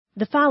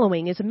The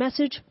following is a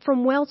message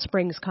from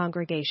Wellsprings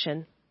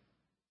Congregation.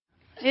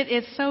 It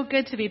is so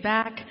good to be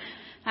back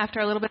after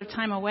a little bit of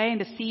time away and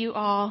to see you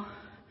all.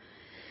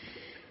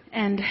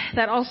 And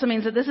that also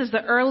means that this is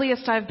the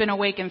earliest I've been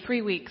awake in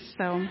 3 weeks,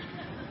 so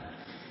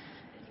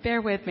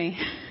bear with me.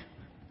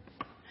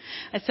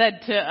 I said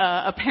to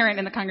a parent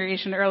in the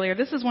congregation earlier,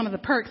 this is one of the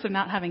perks of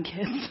not having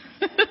kids.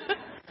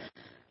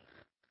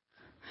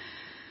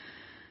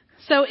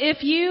 So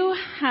if you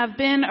have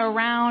been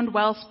around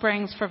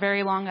Wellsprings for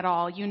very long at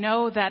all, you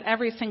know that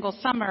every single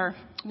summer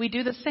we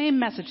do the same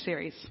message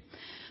series.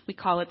 We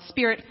call it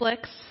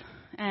SpiritFlix,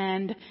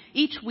 and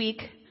each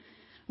week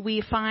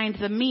we find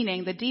the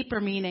meaning, the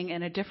deeper meaning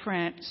in a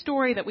different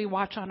story that we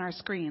watch on our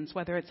screens,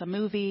 whether it's a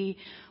movie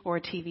or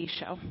a TV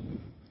show.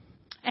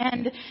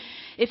 And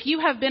if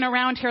you have been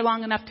around here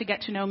long enough to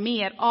get to know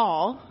me at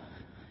all,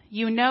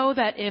 you know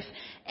that if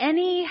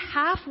any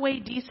halfway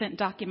decent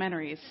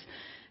documentaries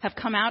have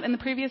come out in the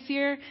previous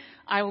year,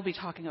 I will be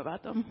talking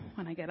about them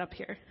when I get up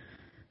here.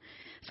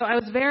 So I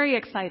was very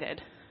excited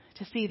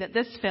to see that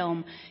this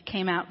film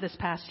came out this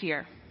past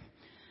year.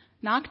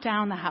 Knock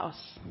Down the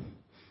House.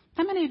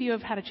 How many of you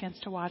have had a chance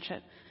to watch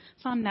it?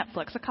 It's on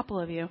Netflix, a couple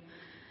of you.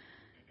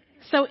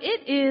 So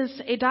it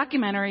is a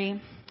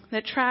documentary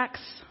that tracks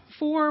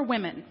 4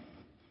 women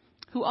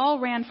who all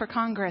ran for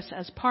Congress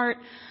as part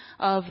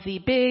of the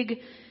big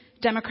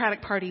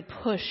Democratic Party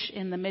push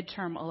in the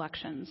midterm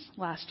elections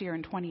last year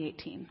in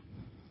 2018.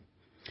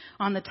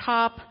 On the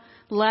top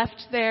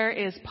left there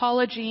is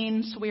Paula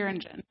Jean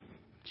Swearingen.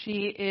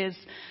 She is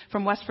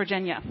from West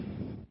Virginia.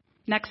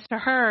 Next to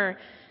her,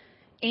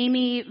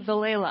 Amy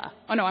Vilela.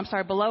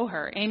 Below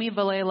her, Amy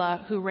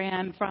Vilela, who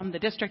ran from the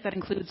district that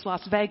includes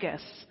Las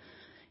Vegas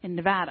in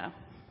Nevada.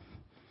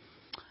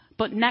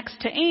 But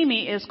next to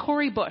Amy is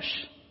Cori Bush,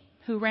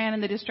 who ran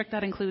in the district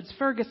that includes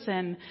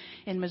Ferguson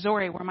in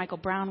Missouri, where Michael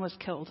Brown was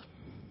killed.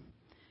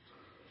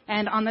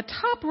 And on the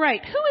top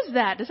right, who is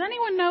that? Does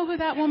anyone know who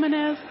that woman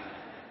is?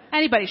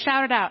 Anybody?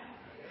 Shout it out.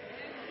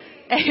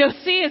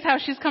 AOC is how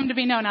she's come to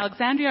be known,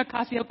 Alexandria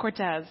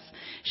Ocasio-Cortez.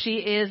 She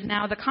is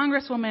now the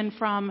congresswoman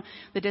from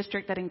the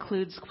district that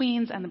includes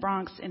Queens and the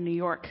Bronx in New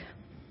York.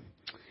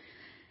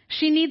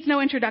 She needs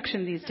no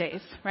introduction these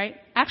days, right?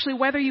 Actually,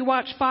 whether you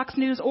watch Fox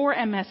News or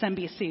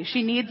MSNBC,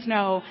 she needs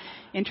no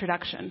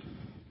introduction.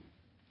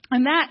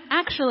 And that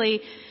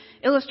actually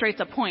illustrates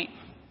a point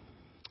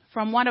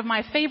from one of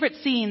my favorite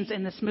scenes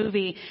in this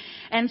movie,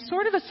 and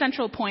sort of a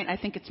central point I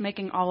think it's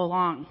making all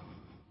along.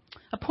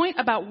 A point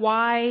about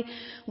why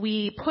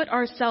we put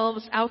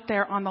ourselves out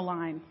there on the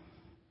line,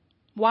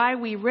 why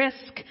we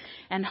risk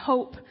and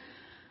hope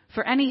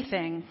for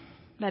anything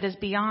that is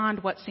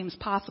beyond what seems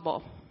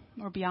possible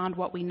or beyond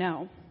what we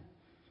know.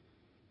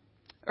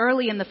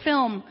 Early in the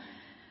film,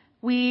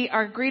 we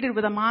are greeted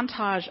with a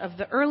montage of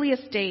the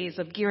earliest days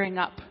of gearing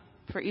up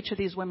for each of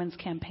these women's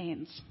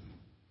campaigns.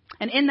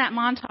 And in that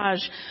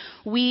montage,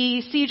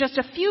 we see just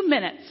a few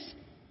minutes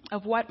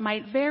of what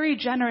might very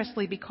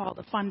generously be called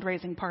a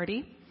fundraising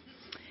party.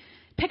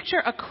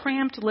 Picture a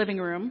cramped living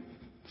room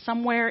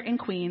somewhere in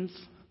Queens,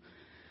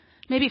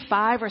 maybe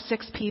 5 or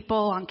 6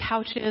 people on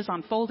couches,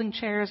 on folding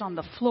chairs, on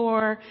the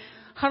floor,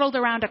 huddled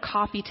around a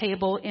coffee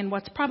table in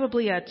what's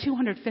probably a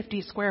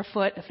 250 square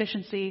foot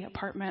efficiency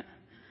apartment.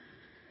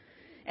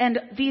 And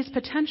these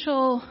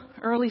potential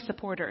early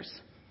supporters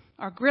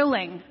are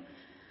grilling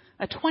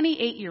a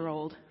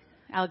 28-year-old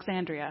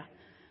Alexandria.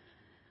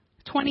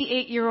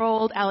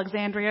 28-year-old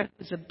Alexandria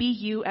is a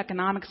BU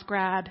economics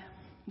grad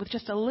with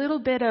just a little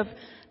bit of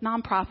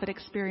nonprofit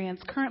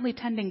experience, currently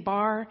tending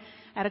bar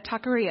at a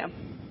taqueria.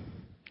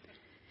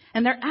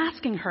 And they're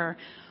asking her,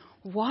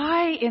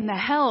 why in the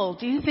hell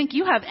do you think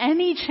you have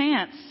any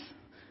chance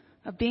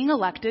of being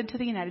elected to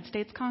the United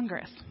States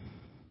Congress?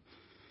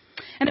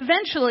 And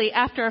eventually,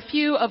 after a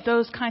few of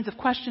those kinds of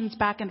questions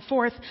back and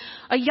forth,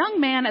 a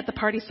young man at the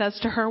party says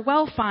to her,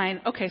 well,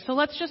 fine, okay, so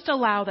let's just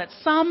allow that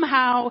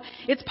somehow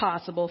it's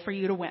possible for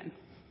you to win.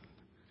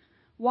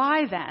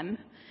 Why then,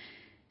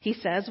 he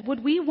says,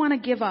 would we want to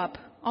give up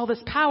all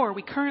this power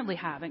we currently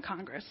have in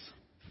Congress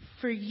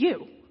for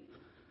you?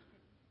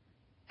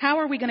 How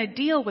are we going to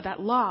deal with that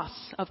loss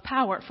of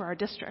power for our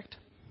district?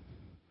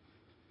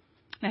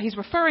 Now, he's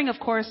referring, of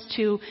course,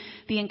 to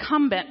the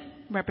incumbent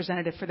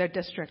representative for their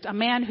district, a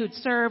man who'd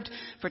served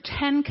for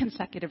 10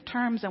 consecutive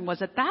terms and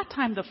was at that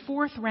time the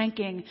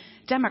 4th-ranking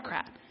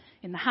Democrat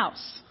in the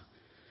House.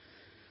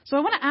 So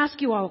I want to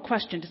ask you all a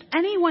question. Does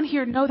anyone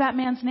here know that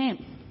man's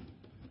name?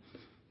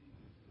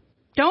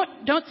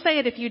 Don't say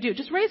it if you do.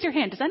 Just raise your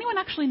hand. Does anyone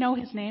actually know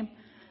his name?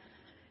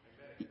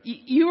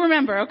 You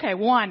remember. Okay,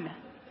 1.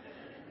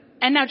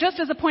 And now just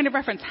as a point of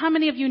reference, how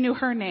many of you knew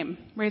her name?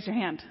 Raise your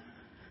hand.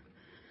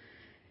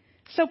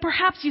 So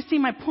perhaps you see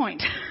my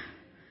point.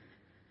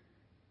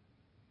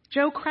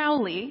 Joe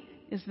Crowley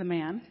is the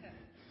man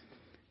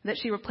that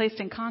she replaced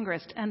in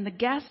Congress, and the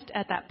guest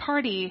at that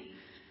party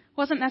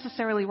wasn't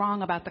necessarily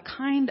wrong about the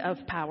kind of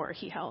power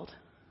he held,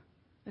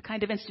 the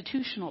kind of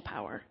institutional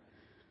power.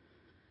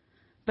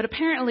 But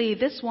apparently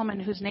this woman,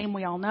 whose name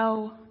we all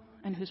know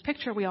and whose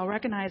picture we all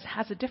recognize,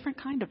 has a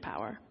different kind of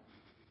power.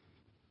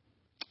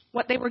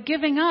 What they were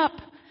giving up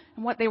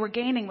and what they were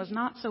gaining was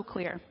not so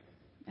clear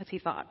as he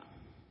thought.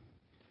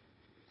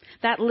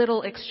 That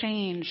little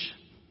exchange,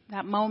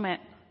 that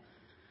moment,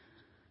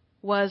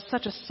 was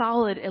such a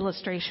solid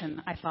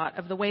illustration, I thought,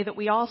 of the way that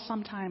we all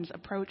sometimes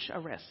approach a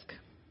risk.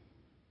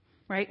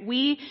 Right?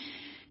 We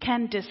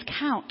can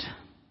discount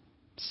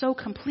so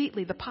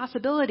completely the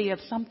possibility of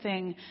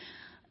something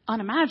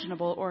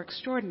unimaginable or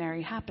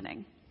extraordinary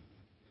happening.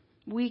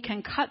 We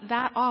can cut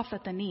that off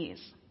at the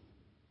knees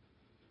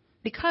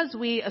because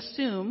we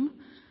assume,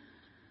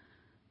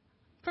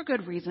 for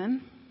good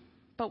reason,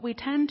 but we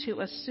tend to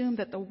assume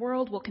that the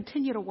world will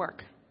continue to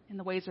work in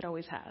the ways it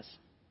always has.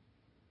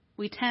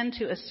 We tend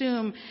to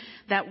assume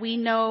that we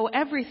know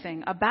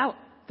everything about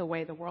the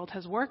way the world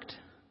has worked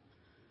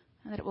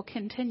and that it will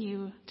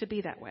continue to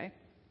be that way.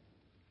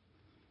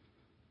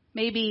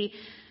 Maybe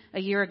a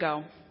year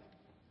ago,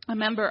 a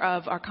member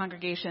of our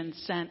congregation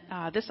sent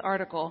this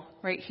article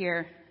right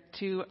here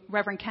to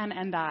Reverend Ken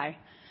and I.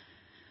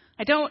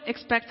 I don't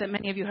expect that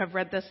many of you have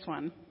read this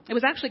one. It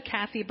was actually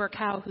Kathy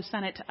Burkow who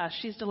sent it to us.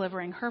 She's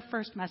delivering her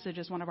first message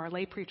as one of our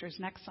lay preachers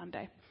next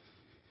Sunday.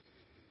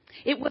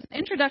 It was an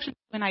introduction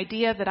to an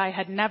idea that I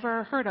had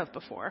never heard of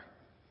before,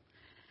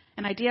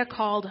 an idea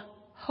called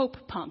hope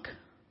punk.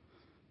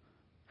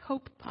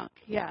 Hope punk,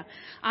 yeah.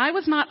 I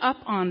was not up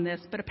on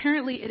this, but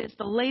apparently it is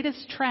the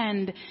latest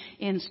trend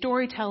in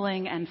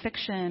storytelling and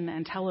fiction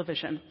and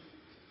television.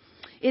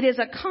 It is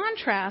a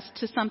contrast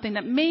to something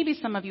that maybe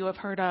some of you have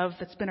heard of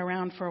that's been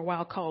around for a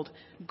while called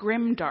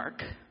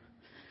grimdark.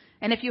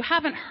 And if you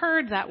haven't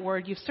heard that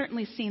word, you've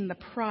certainly seen the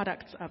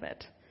products of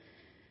it.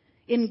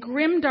 In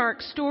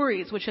grimdark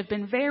stories, which have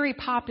been very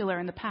popular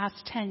in the past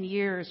 10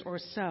 years or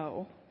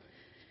so,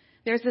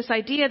 there's this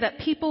idea that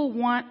people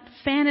want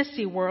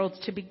fantasy worlds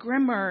to be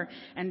grimmer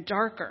and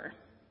darker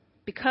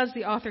because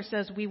the author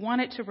says we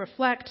want it to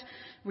reflect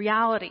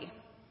reality.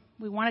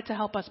 We want it to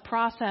help us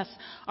process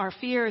our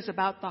fears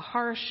about the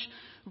harsh,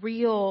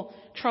 real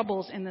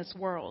troubles in this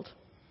world.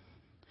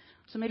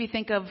 So maybe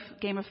think of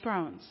Game of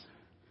Thrones.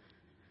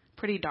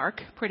 Pretty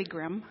dark, pretty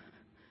grim.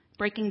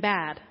 Breaking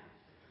Bad.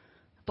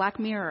 Black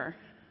Mirror.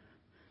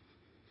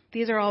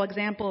 These are all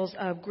examples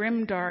of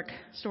grim, dark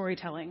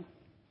storytelling.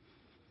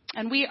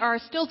 And we are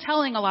still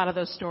telling a lot of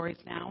those stories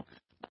now.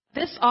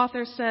 This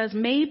author says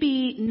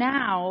maybe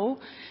now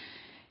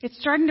it's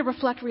starting to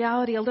reflect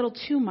reality a little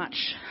too much.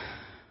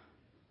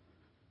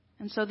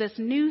 And so this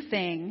new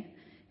thing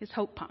is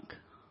hope punk.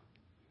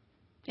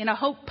 In a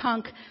hope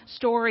punk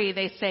story,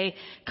 they say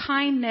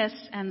kindness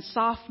and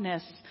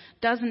softness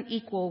doesn't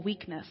equal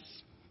weakness.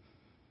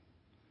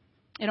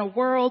 In a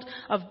world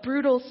of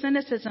brutal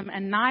cynicism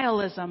and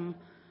nihilism,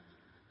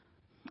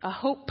 a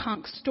hope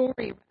punk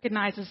story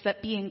recognizes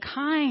that being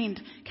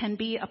kind can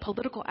be a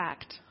political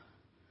act,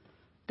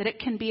 that it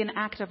can be an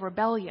act of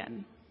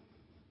rebellion.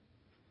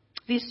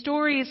 These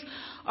stories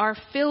are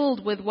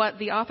filled with what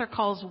the author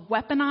calls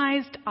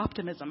weaponized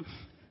optimism.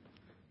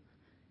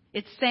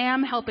 It's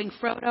Sam helping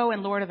Frodo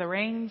in Lord of the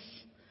Rings.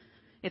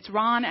 It's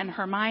Ron and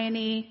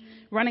Hermione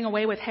running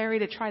away with Harry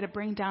to try to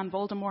bring down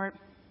Voldemort.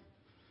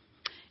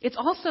 It's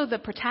also the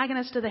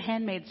protagonist of The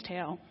Handmaid's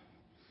Tale,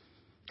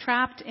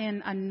 trapped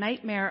in a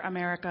nightmare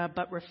America,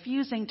 but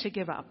refusing to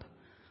give up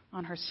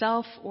on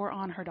herself or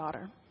on her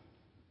daughter.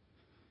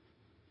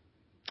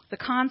 The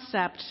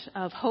concept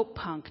of hope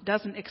punk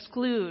doesn't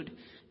exclude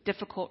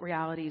difficult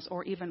realities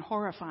or even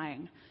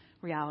horrifying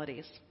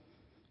realities,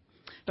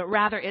 but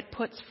rather it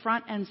puts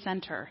front and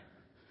center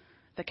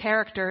the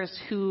characters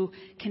who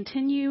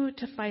continue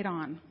to fight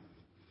on,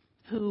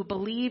 who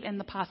believe in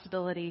the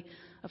possibility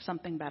of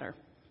something better.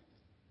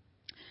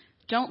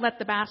 Don't let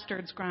the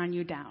bastards grind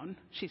you down,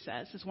 she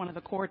says, is one of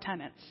the core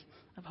tenets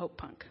of hope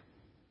punk.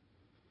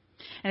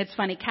 And it's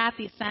funny,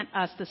 Kathy sent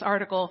us this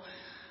article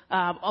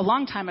a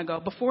long time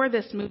ago, before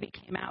this movie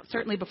came out,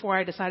 certainly before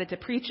I decided to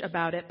preach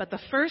about it. But the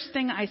first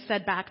thing I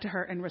said back to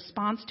her in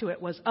response to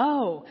it was,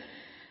 oh,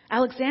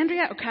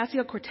 Alexandria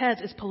Ocasio-Cortez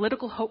is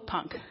political hope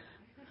punk.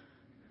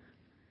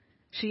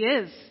 She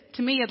is,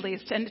 to me at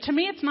least. And to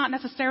me, it's not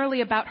necessarily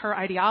about her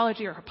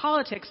ideology or her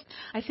politics.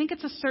 I think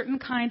it's a certain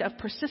kind of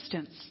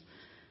persistence,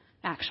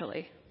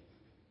 actually,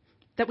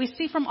 that we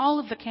see from all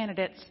of the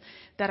candidates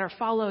that are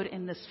followed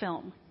in this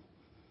film.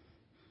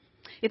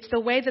 It's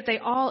the way that they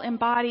all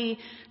embody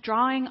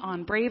drawing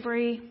on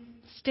bravery,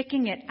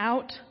 sticking it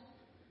out,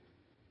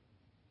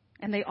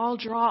 and they all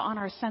draw on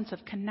our sense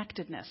of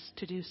connectedness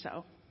to do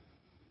so,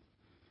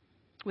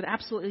 with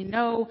absolutely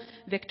no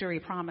victory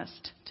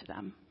promised to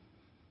them.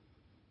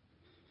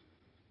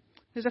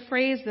 There's a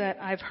phrase that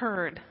I've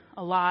heard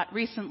a lot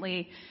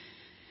recently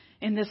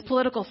in this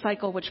political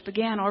cycle, which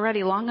began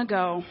already long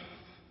ago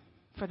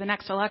for the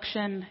next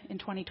election in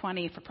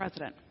 2020 for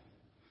president.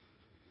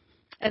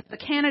 As the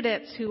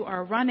candidates who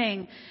are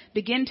running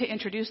begin to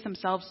introduce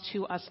themselves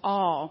to us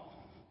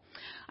all,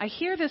 I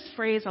hear this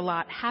phrase a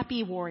lot,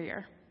 happy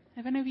warrior.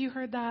 Have any of you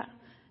heard that?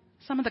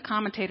 Some of the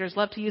commentators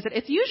love to use it.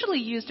 It's usually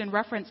used in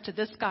reference to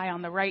this guy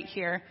on the right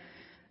here.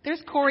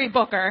 There's Cory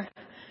Booker.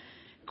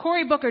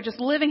 Cory Booker just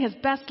living his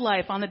best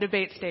life on the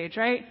debate stage,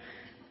 right?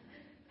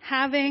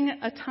 having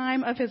a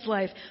time of his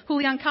life.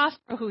 Julian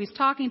Castro, who he's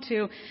talking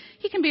to,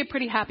 he can be a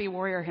pretty happy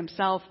warrior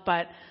himself,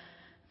 but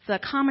the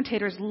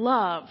commentators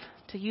love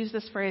to use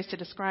this phrase to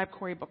describe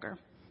Cory Booker.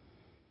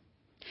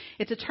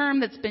 It's a term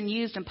that's been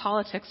used in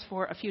politics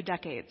for a few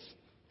decades,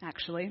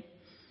 actually.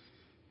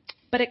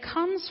 But it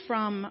comes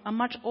from a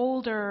much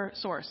older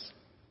source,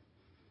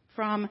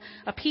 from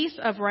a piece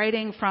of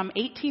writing from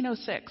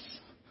 1806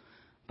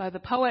 by the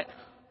poet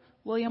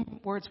William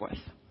Wordsworth.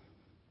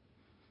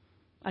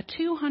 A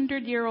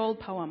 200-year-old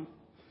poem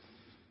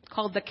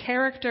called The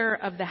Character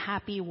of the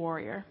Happy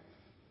Warrior.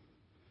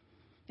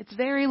 It's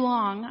very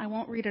long. I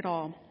won't read it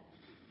all.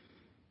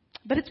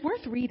 But it's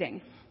worth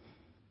reading.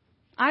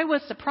 I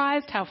was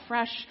surprised how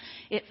fresh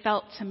it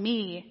felt to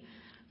me,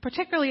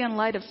 particularly in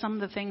light of some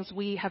of the things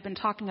we have been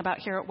talking about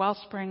here at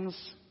Wellsprings,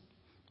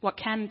 what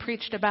Ken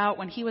preached about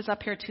when he was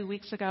up here 2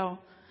 weeks ago.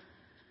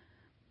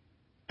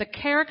 The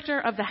character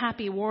of the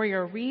happy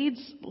warrior reads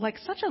like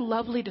such a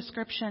lovely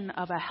description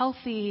of a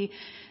healthy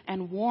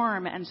and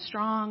warm and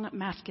strong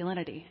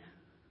masculinity.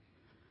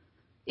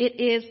 It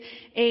is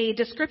a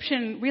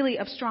description really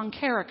of strong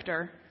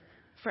character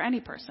for any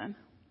person.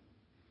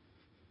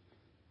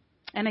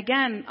 And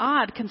again,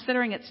 odd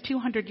considering it's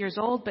 200 years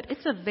old, but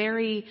it's a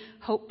very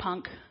hope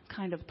punk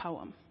kind of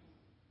poem.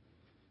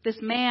 This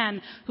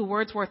man who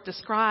Wordsworth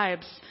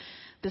describes,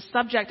 the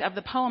subject of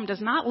the poem, does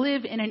not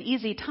live in an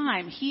easy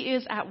time. He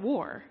is at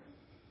war.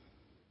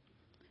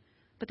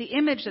 But the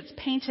image that's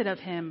painted of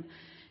him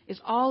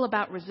is all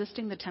about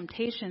resisting the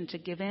temptation to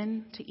give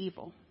in to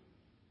evil.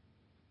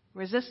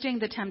 Resisting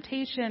the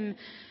temptation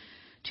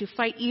to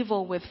fight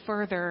evil with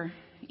further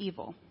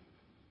evil.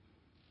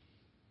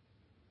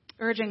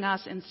 Urging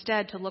us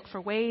instead to look for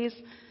ways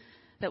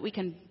that we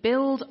can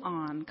build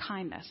on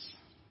kindness,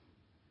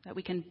 that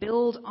we can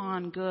build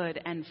on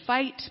good and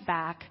fight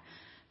back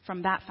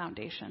from that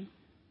foundation.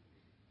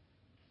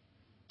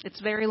 It's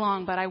very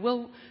long, but I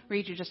will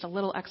read you just a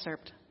little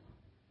excerpt.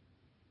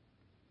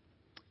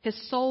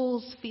 His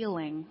soul's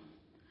feeling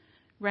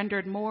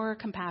rendered more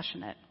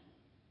compassionate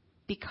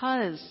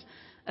because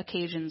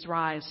occasions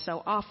rise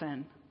so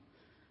often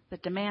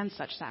that demand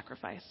such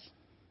sacrifice.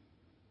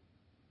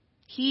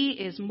 He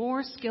is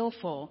more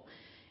skillful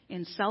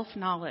in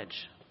self-knowledge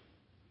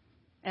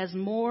as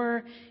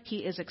more he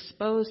is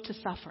exposed to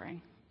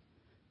suffering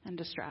and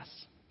distress.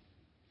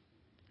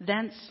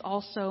 Thence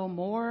also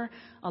more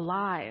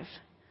alive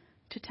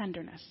to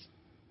tenderness.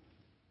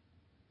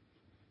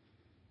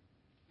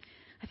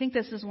 I think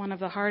this is one of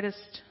the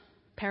hardest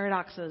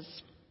paradoxes,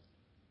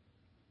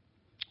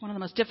 one of the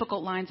most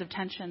difficult lines of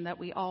tension that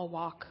we all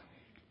walk.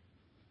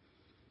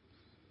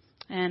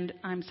 And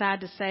I'm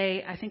sad to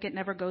say, I think it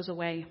never goes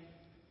away.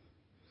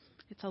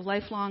 It's a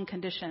lifelong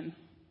condition.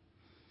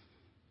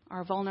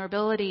 Our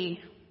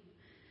vulnerability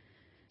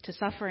to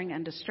suffering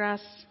and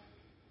distress,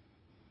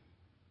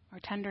 our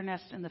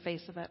tenderness in the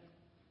face of it.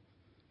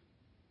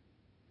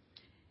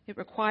 It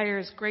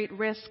requires great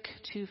risk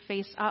to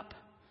face up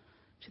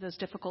to those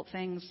difficult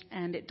things,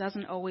 and it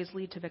doesn't always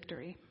lead to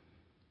victory.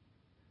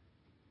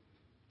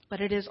 But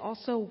it is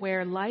also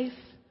where life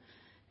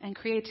and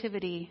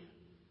creativity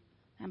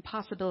and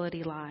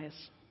possibility lies,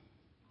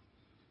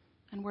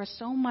 and where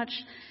so much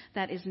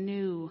that is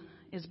new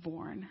is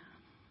born.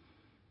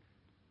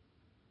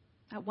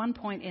 At one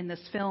point in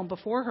this film,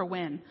 before her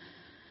win,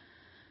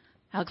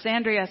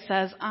 Alexandria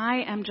says, "I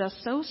am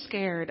just so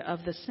scared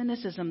of the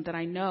cynicism that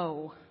I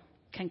know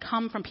can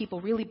come from people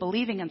really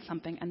believing in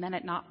something and then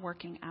it not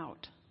working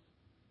out."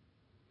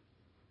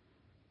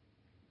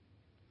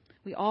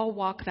 We all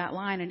walk that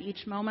line in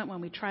each moment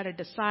when we try to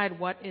decide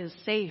what is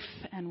safe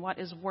and what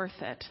is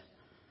worth it,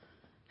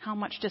 how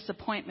much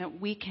disappointment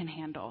we can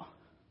handle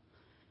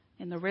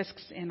in the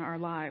risks in our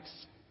lives.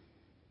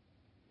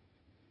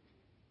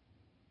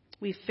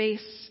 We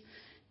face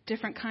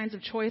different kinds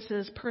of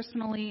choices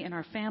personally, in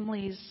our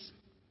families,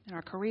 in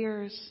our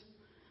careers,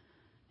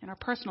 in our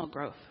personal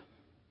growth,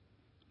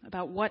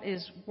 about what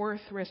is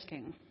worth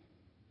risking.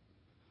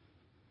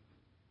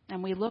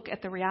 And we look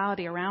at the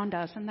reality around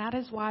us, and that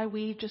is why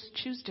we just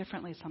choose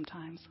differently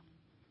sometimes.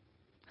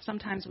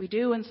 Sometimes we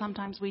do, and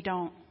sometimes we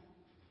don't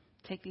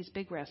take these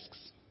big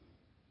risks.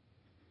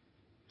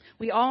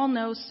 We all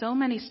know so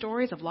many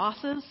stories of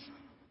losses,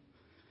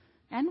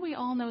 and we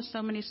all know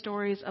so many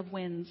stories of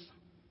wins.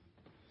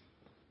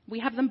 We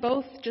have them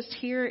both just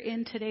here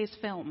in today's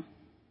film.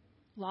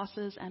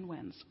 Losses and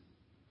wins.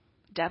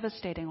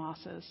 Devastating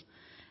losses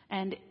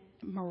and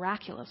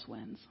miraculous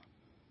wins.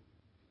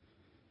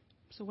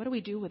 So what do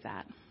we do with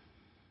that?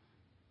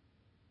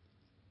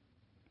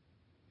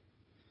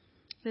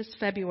 This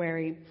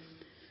February,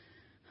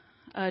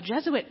 a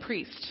Jesuit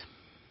priest,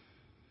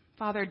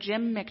 Father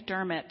Jim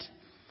McDermott,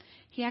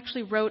 he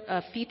actually wrote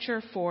a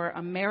feature for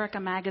America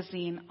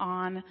Magazine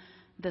on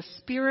the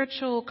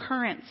spiritual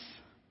currents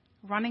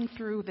running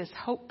through this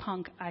hope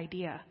punk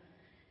idea.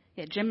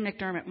 Yeah, Jim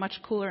McDermott,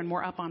 much cooler and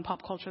more up on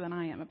pop culture than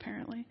I am,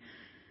 apparently.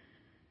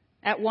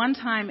 At one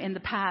time in the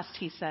past,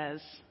 he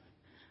says,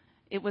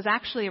 it was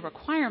actually a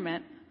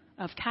requirement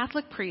of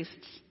Catholic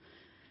priests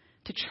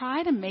to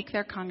try to make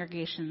their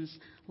congregations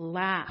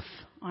laugh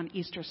on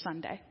Easter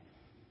Sunday.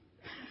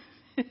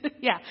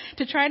 Yeah,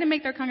 to try to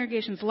make their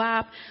congregations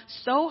laugh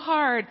so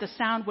hard the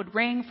sound would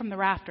ring from the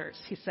rafters,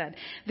 he said.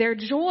 Their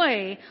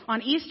joy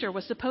on Easter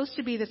was supposed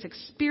to be this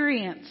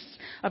experience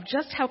of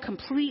just how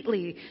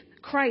completely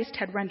Christ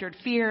had rendered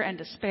fear and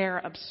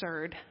despair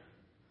absurd.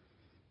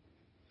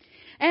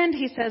 And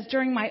he says,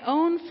 during my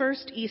own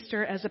first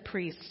Easter as a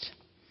priest,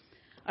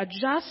 a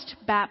just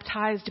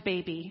baptized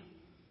baby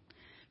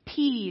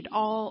peed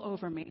all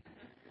over me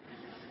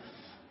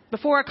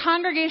before a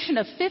congregation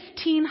of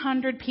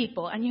 1,500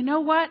 people. And you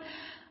know what?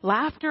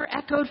 Laughter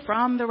echoed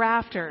from the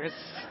rafters.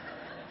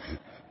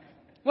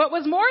 What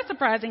was more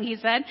surprising, he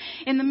said,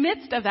 in the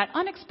midst of that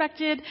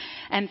unexpected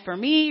and for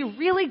me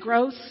really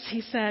gross,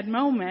 he said,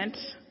 moment,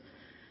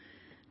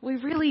 we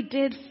really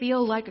did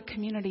feel like a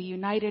community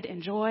united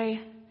in joy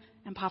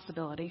and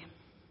possibility.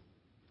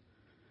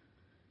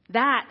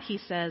 That, he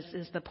says,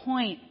 is the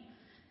point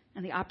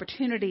and the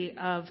opportunity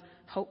of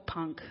Hope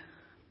Punk.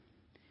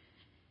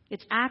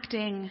 It's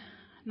acting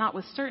not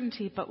with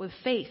certainty, but with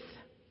faith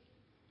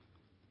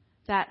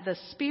that the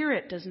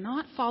Spirit does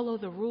not follow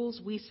the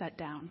rules we set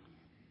down.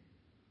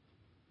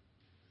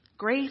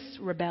 Grace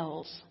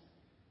rebels,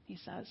 he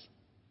says.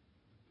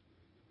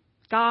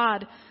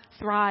 God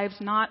thrives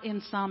not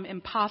in some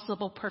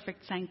impossible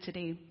perfect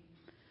sanctity,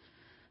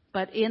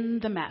 but in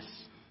the mess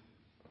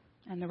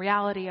and the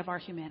reality of our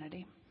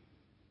humanity.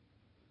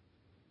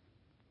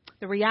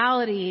 The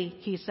reality,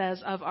 he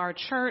says, of our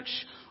church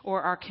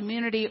or our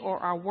community or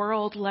our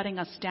world letting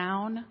us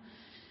down,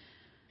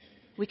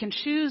 we can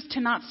choose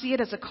to not see it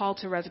as a call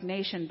to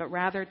resignation, but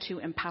rather to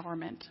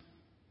empowerment.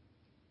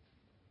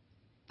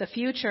 The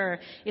future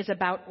is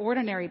about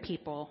ordinary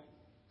people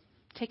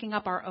taking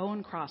up our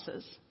own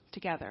crosses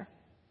together,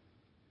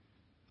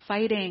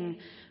 fighting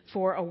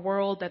for a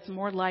world that's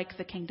more like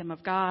the kingdom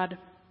of God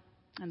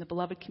and the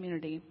beloved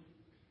community,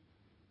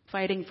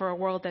 fighting for a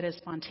world that is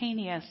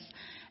spontaneous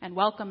and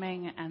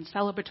welcoming and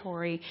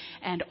celebratory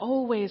and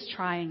always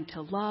trying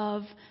to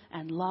love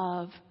and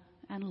love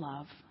and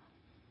love.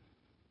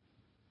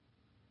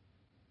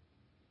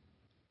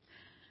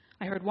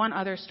 I heard one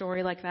other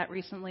story like that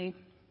recently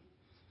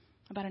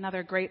about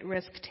another great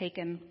risk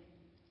taken.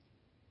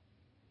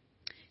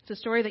 It's a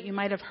story that you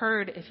might have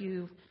heard if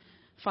you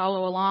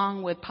follow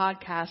along with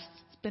podcasts.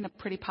 It's been a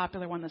pretty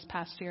popular one this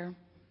past year.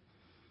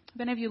 Have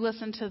any of you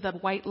listened to the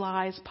White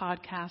Lies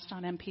podcast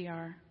on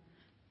NPR?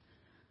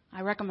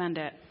 I recommend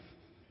it.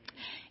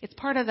 It's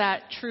part of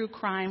that true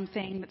crime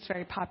thing that's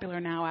very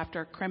popular now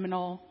after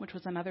Criminal, which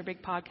was another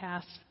big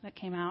podcast that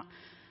came out.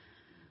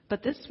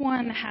 But this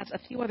one has a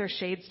few other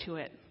shades to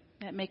it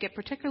that make it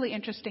particularly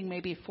interesting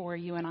maybe for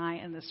you and I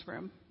in this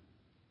room.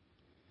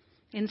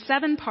 In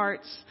 7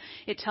 parts,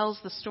 it tells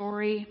the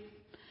story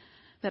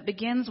that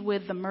begins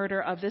with the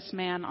murder of this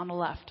man on the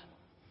left,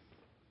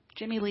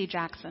 Jimmy Lee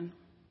Jackson.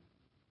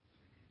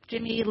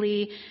 Jimmy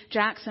Lee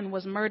Jackson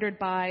was murdered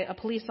by a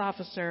police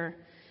officer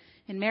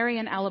in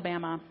Marion,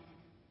 Alabama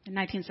in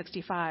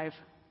 1965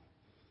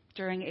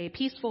 during a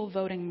peaceful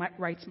voting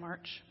rights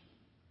march.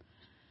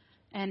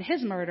 And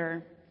his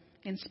murder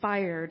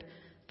inspired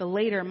the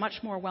later, much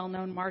more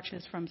well-known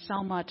marches from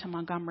Selma to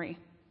Montgomery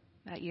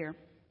that year.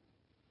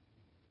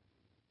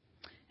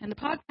 And the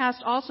podcast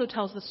also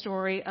tells the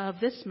story of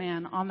this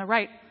man on the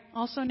right,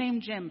 also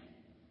named Jim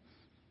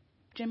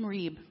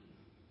Reeb.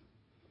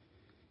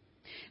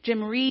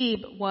 Jim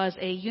Reeb was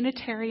a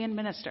Unitarian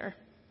minister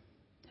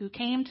who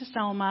came to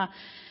Selma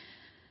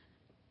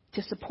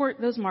to support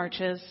those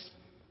marches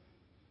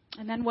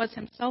and then was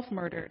himself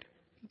murdered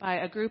by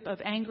a group of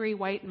angry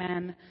white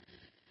men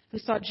who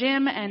saw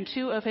Jim and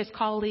 2 of his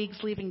colleagues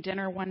leaving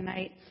dinner one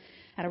night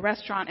at a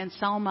restaurant in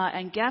Selma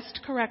and guessed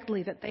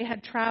correctly that they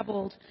had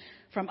traveled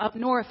from up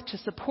north to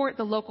support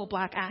the local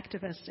black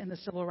activists in the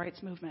civil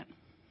rights movement.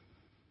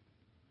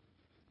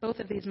 Both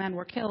of these men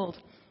were killed.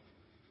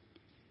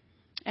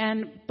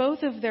 And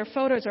both of their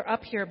photos are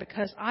up here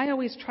because I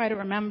always try to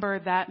remember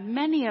that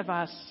many of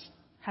us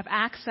have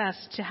access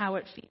to how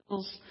it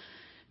feels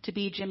to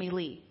be Jimmy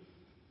Lee.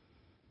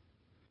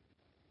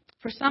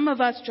 For some of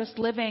us, just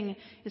living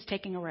is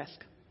taking a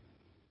risk.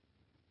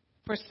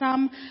 For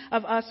some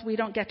of us, we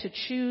don't get to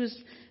choose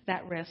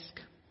that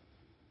risk.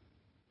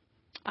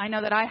 I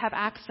know that I have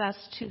access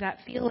to that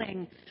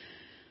feeling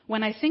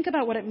when I think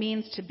about what it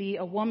means to be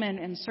a woman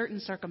in certain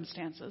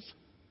circumstances,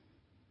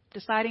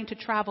 deciding to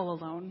travel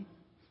alone,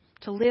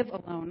 to live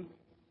alone,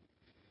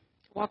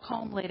 to walk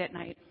home late at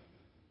night.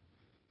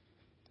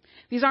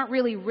 These aren't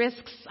really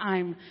risks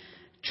I'm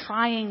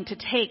trying to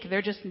take.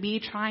 They're just me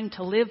trying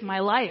to live my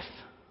life,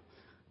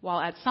 while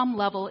at some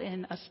level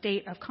in a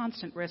state of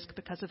constant risk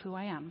because of who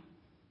I am.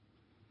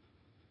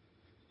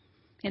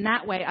 In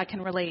that way, I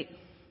can relate.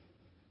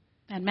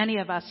 And many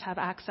of us have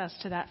access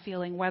to that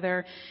feeling,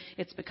 whether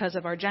it's because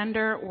of our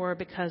gender or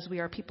because we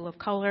are people of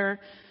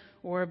color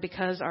or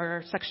because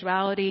our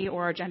sexuality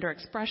or our gender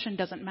expression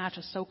doesn't match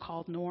a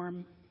so-called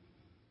norm.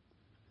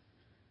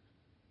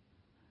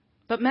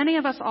 But many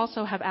of us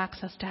also have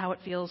access to how it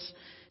feels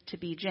to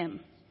be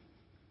Jim,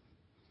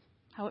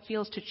 how it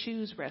feels to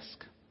choose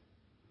risk,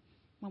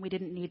 when we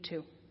didn't need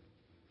to.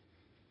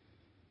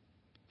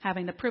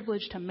 Having the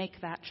privilege to make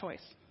that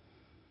choice.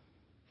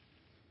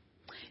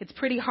 It's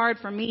pretty hard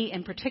for me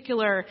in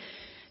particular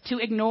to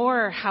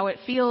ignore how it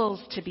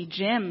feels to be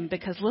Jim,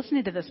 because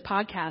listening to this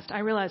podcast, I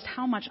realized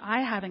how much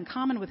I have in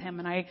common with him,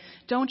 and I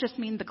don't just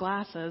mean the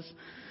glasses,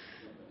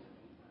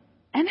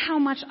 and how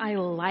much I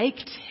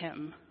liked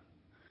him.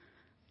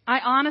 I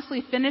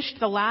honestly finished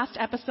the last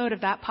episode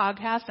of that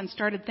podcast and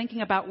started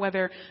thinking about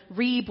whether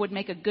Reeb would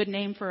make a good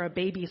name for a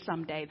baby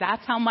someday.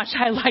 That's how much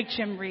I like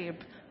Jim Reeb.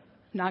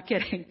 Not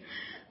kidding.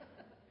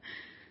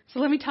 So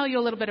let me tell you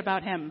a little bit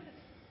about him.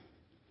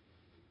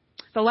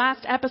 The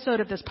last episode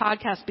of this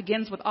podcast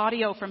begins with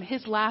audio from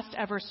his last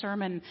ever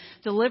sermon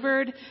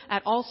delivered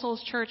at All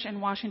Souls Church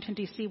in Washington,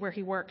 D.C., where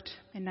he worked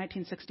in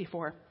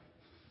 1964.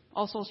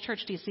 All Souls Church,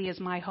 D.C. is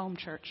my home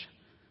church,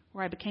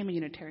 where I became a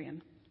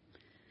Unitarian.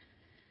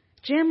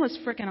 Jim was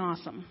frickin'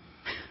 awesome.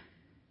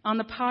 On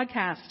the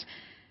podcast,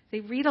 they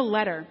read a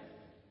letter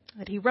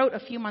that he wrote a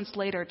few months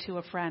later to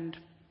a friend.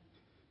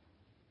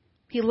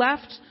 He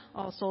left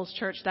All Souls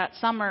Church that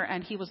summer,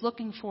 and he was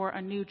looking for a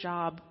new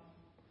job.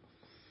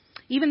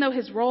 Even though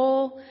his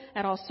role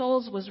at All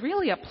Souls was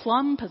really a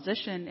plum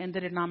position in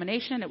the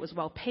denomination, it was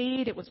well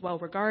paid, it was well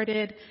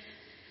regarded,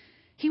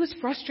 he was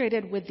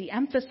frustrated with the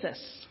emphasis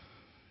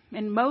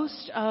in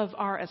most of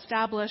our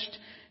established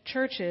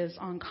churches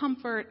on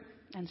comfort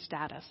and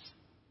status.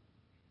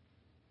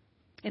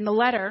 In the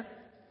letter,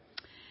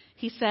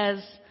 he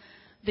says,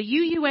 "The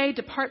UUA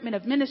Department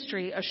of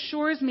Ministry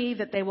assures me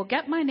that they will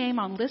get my name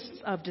on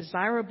lists of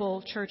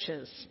desirable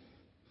churches.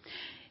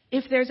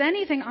 If there's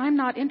anything I'm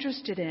not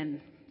interested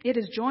in, it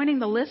is joining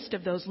the list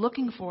of those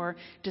looking for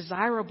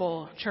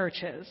desirable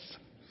churches."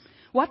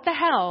 What the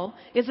hell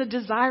is a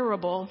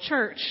desirable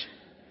church?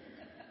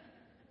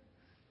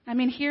 I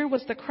mean, here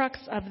was the crux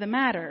of the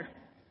matter.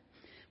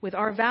 With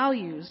our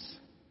values,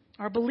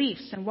 our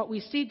beliefs, and what we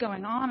see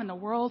going on in the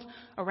world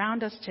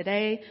around us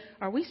today,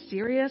 are we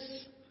serious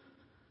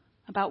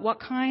about what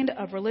kind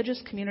of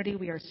religious community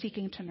we are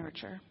seeking to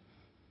nurture?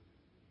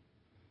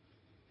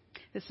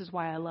 This is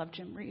why I love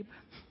Jim Reeb.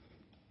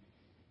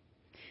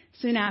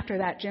 Soon after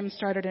that, Jim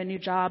started a new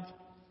job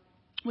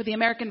with the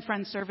American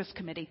Friends Service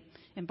Committee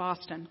in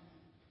Boston.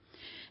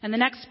 And the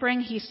next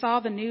spring, he saw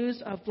the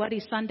news of Bloody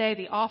Sunday,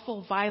 the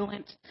awful,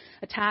 violent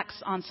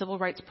attacks on civil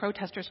rights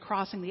protesters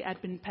crossing the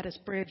Edmund Pettus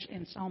Bridge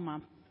in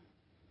Selma.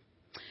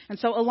 And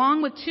so,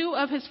 along with two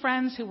of his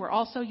friends who were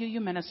also UU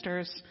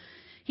ministers,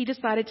 he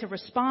decided to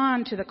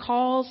respond to the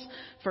calls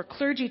for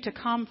clergy to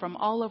come from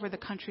all over the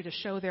country to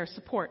show their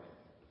support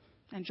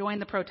and join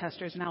the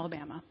protesters in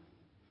Alabama.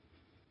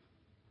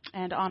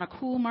 And on a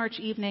cool March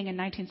evening in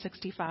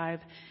 1965,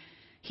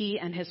 he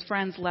and his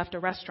friends left a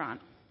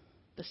restaurant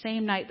the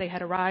same night they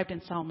had arrived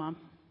in Selma.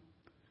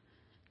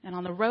 And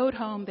on the road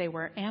home, they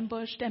were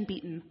ambushed and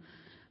beaten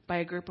by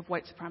a group of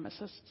white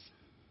supremacists.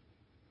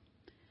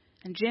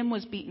 And Jim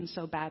was beaten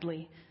so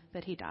badly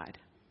that he died.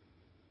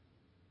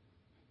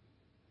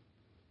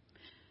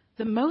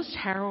 The most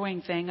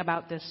harrowing thing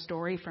about this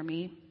story for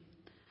me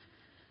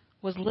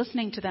was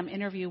listening to them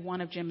interview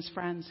one of Jim's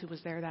friends who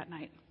was there that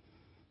night,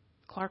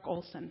 Clark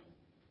Olson,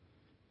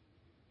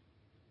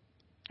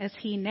 as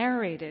he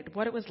narrated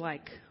what it was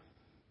like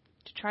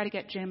to try to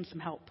get Jim some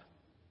help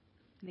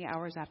in the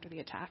hours after the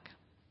attack,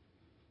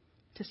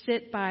 to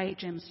sit by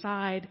Jim's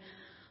side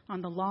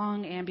on the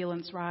long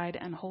ambulance ride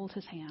and hold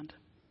his hand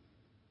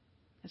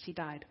as he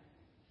died.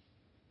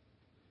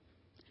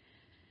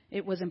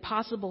 It was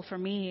impossible for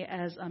me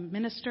as a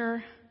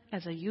minister,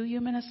 as a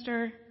UU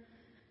minister,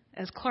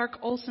 as Clark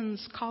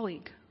Olson's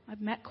colleague.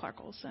 I've met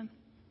Clark Olson.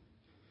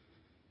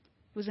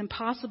 It was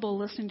impossible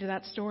listening to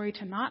that story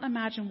to not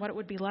imagine what it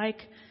would be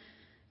like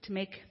to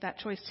make that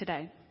choice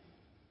today,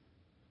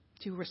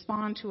 to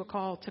respond to a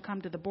call to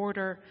come to the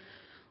border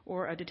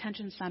or a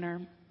detention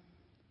center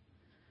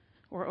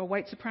or a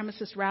white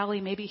supremacist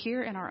rally, maybe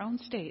here in our own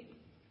state,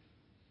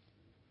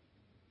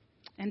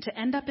 and to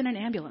end up in an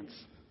ambulance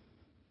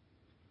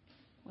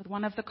with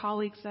one of the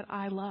colleagues that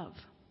I love,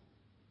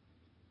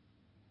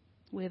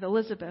 with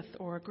Elizabeth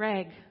or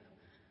Greg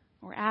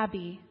or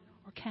Abby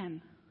or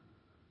Ken,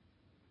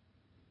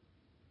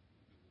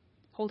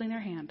 holding their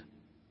hand.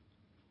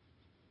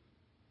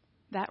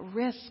 That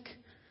risk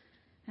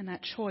and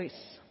that choice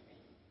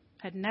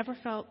had never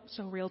felt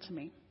so real to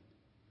me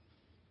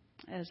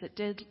as it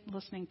did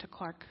listening to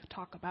Clark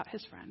talk about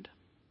his friend.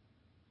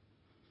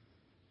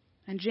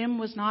 And Jim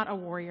was not a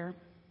warrior.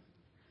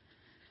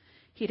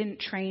 He didn't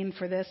train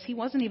for this. He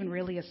wasn't even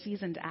really a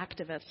seasoned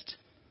activist.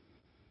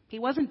 He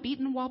wasn't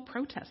beaten while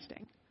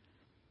protesting.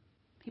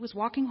 He was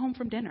walking home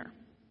from dinner.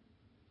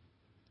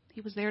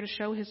 He was there to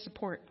show his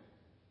support.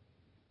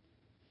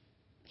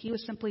 He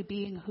was simply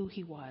being who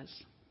he was.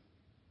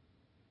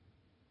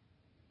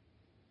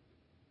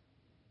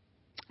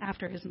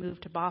 After his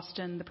move to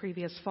Boston the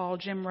previous fall,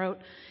 Jim wrote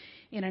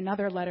in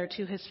another letter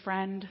to his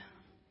friend,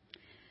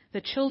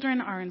 "The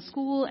children are in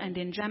school and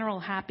in general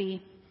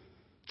happy.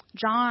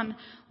 John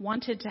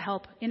wanted to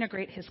help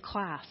integrate his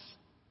class.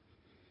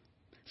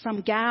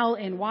 Some gal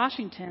in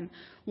Washington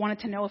wanted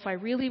to know if I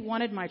really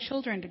wanted my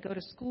children to go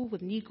to school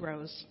with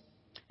Negroes.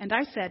 And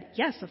I said,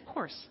 yes, of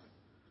course.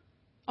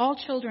 All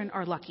children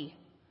are lucky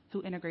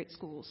who integrate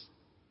schools.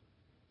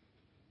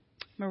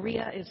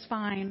 Maria is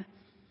fine,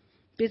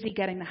 busy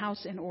getting the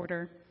house in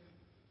order.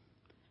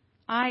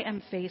 I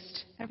am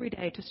faced every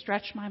day to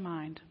stretch my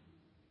mind.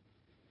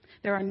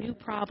 There are new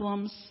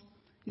problems,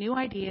 new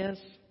ideas,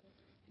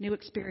 new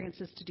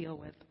experiences to deal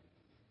with.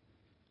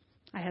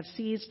 I have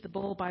seized the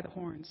bull by the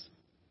horns.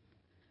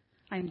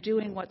 I am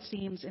doing what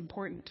seems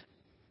important.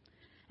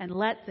 And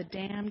let the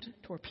damned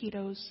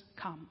torpedoes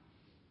come.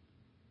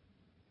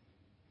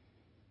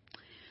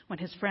 When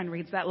his friend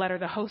reads that letter,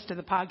 the host of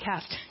the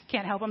podcast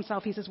can't help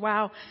himself. He says,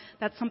 wow,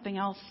 that's something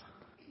else.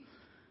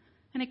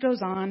 And it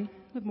goes on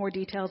with more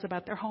details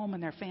about their home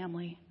and their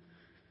family.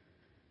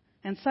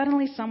 And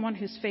suddenly someone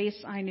whose face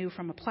I knew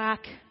from a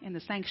plaque in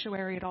the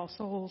sanctuary at All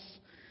Souls,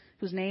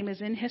 whose name is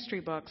in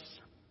history books,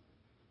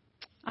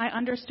 I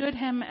understood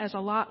him as a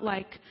lot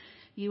like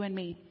you and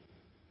me,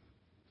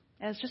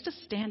 as just a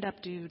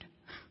stand-up dude.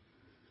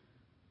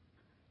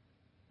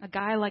 A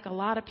guy like a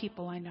lot of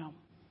people I know,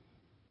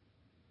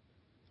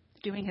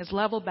 doing his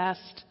level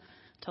best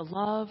to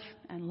love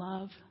and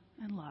love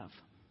and love.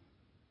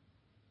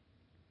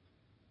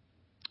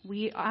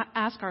 We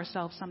ask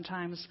ourselves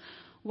sometimes,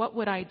 what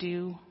would I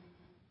do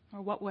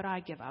or what would I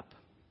give up?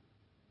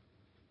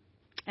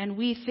 And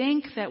we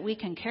think that we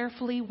can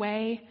carefully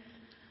weigh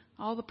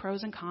all the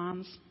pros and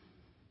cons,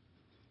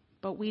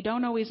 but we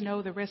don't always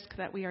know the risk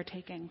that we are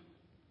taking.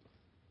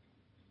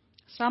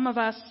 Some of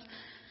us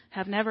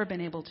have never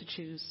been able to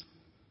choose.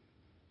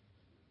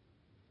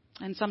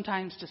 And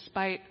sometimes,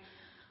 despite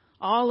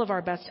all of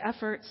our best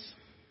efforts,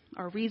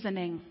 our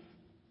reasoning,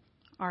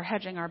 our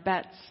hedging our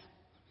bets,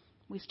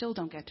 we still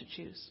don't get to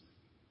choose.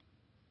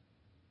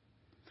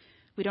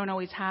 We don't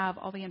always have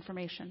all the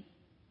information.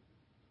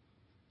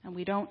 And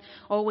we don't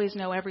always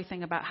know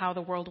everything about how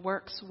the world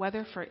works,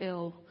 whether for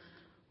ill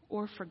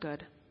or for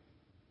good.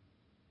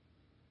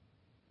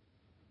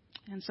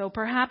 And so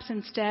perhaps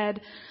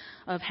instead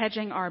of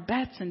hedging our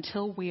bets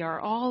until we are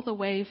all the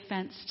way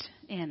fenced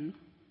in,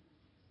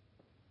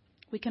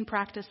 we can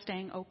practice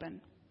staying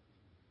open,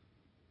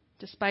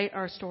 despite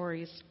our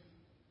stories,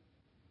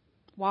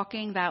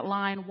 walking that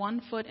line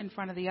one foot in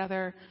front of the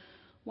other,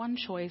 one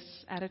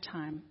choice at a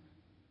time.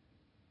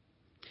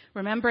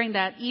 Remembering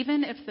that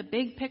even if the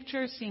big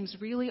picture seems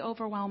really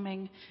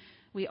overwhelming,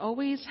 we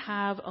always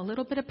have a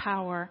little bit of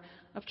power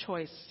of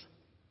choice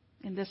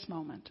in this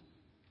moment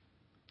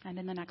and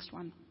in the next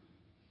one.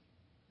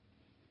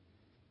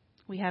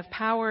 We have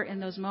power in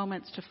those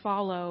moments to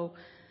follow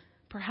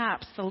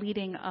perhaps the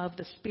leading of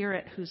the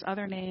Spirit whose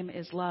other name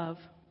is love,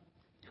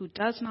 who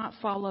does not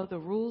follow the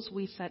rules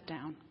we set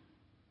down.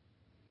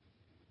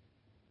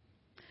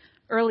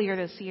 Earlier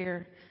this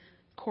year,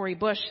 Cori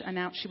Bush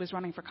announced she was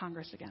running for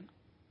Congress again.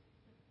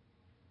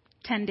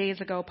 10 days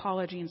ago,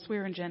 Paula Jean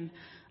Swearingen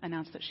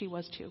announced that she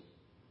was too.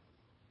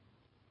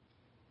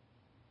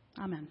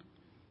 Amen.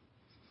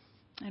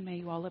 And may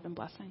you all live in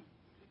blessing.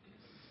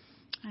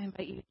 I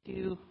invite you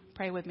to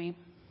pray with me.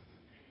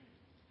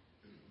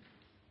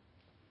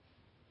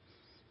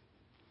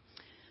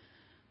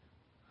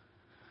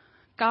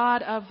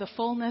 God of the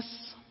fullness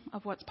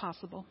of what's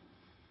possible.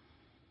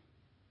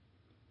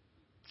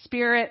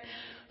 Spirit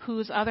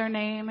whose other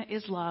name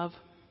is love.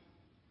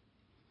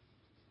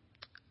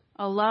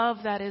 A love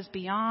that is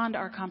beyond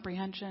our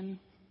comprehension,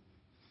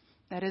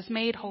 that is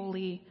made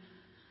holy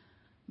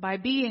by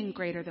being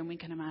greater than we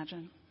can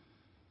imagine,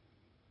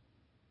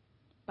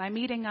 by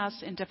meeting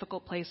us in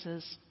difficult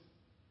places,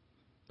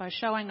 by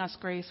showing us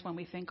grace when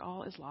we think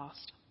all is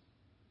lost.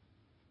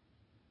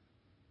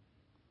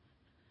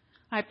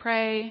 I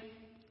pray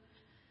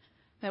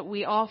that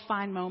we all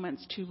find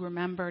moments to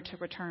remember to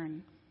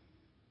return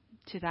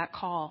to that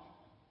call.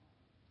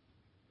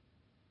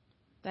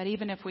 That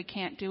even if we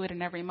can't do it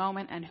in every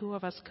moment, and who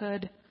of us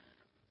could,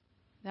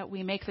 that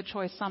we make the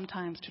choice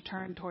sometimes to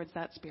turn towards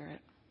that Spirit,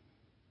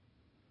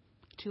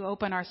 to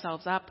open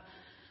ourselves up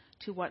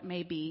to what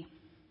may be,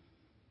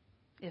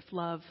 if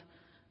love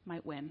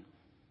might win.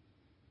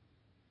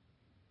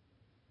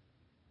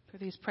 For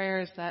these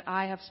prayers that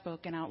I have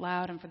spoken out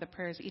loud, and for the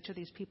prayers each of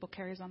these people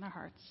carries on their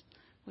hearts,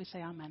 we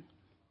say amen.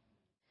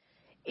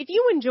 If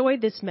you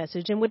enjoyed this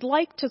message and would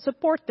like to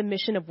support the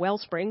mission of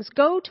Wellsprings,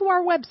 go to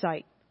our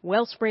website,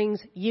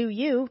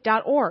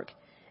 wellspringsuu.org.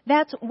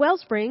 That's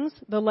Wellsprings,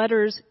 the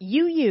letters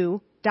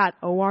uu.org.